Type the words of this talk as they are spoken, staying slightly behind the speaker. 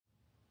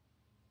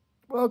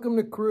Welcome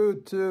to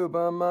Crude Tube.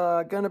 I'm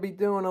going to be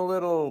doing a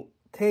little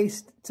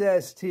taste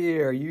test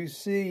here. You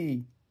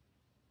see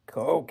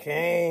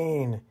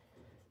cocaine,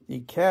 the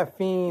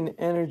caffeine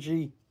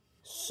energy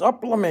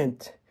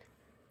supplement.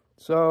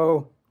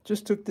 So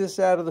just took this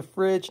out of the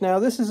fridge. Now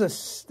this is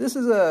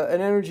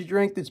an energy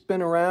drink that's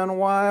been around a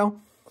while,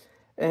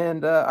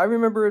 and I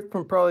remember it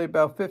from probably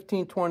about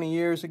 15-20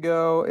 years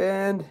ago,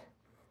 and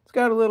it's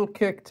got a little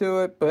kick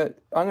to it, but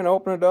I'm going to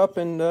open it up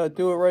and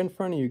do it right in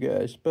front of you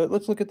guys. But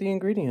let's look at the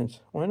ingredients.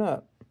 Why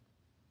not?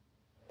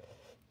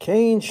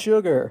 Cane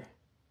sugar.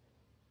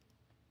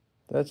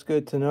 That's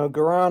good to know.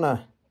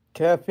 Guarana.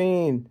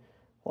 Caffeine.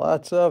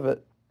 Lots of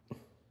it.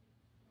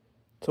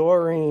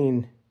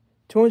 Taurine.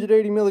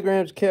 280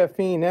 milligrams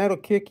caffeine. That'll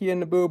kick you in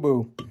the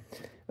boo-boo.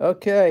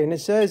 Okay, and it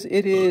says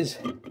it is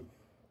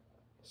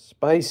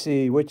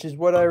spicy, which is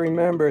what I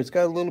remember. It's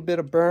got a little bit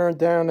of burn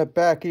down the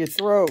back of your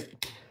throat.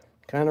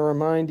 Kind of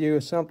remind you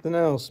of something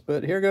else,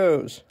 but here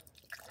goes.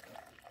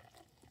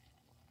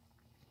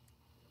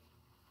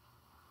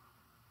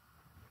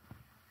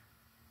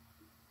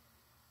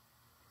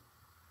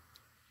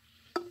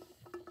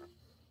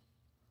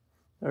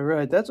 All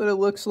right, that's what it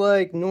looks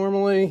like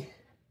normally.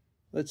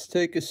 Let's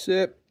take a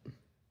sip.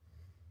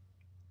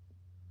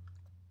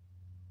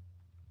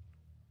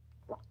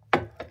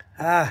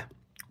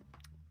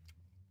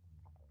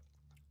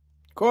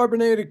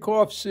 Carbonated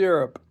cough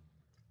syrup.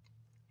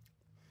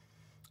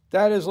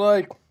 That is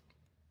like,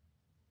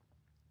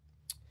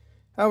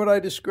 how would I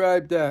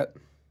describe that?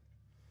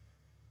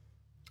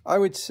 I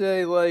would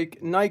say like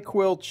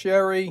NyQuil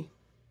cherry,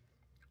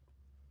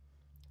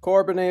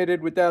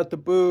 carbonated without the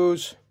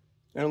booze,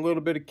 and a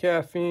little bit of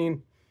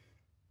caffeine.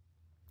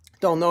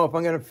 Don't know if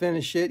I'm going to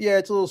finish it. Yeah,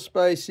 it's a little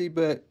spicy,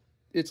 but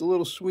it's a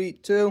little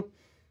sweet too.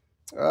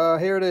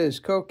 Here it is,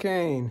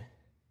 cocaine.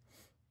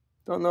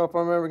 Don't know if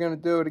I'm ever going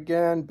to do it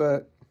again,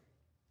 but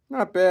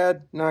not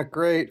bad, not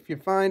great. If you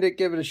find it,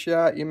 give it a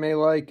shot. You may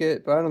like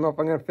it, but I don't know if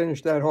I'm going to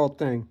finish that whole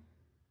thing.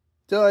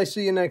 Till I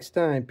see you next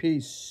time.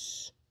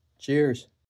 Peace. Cheers.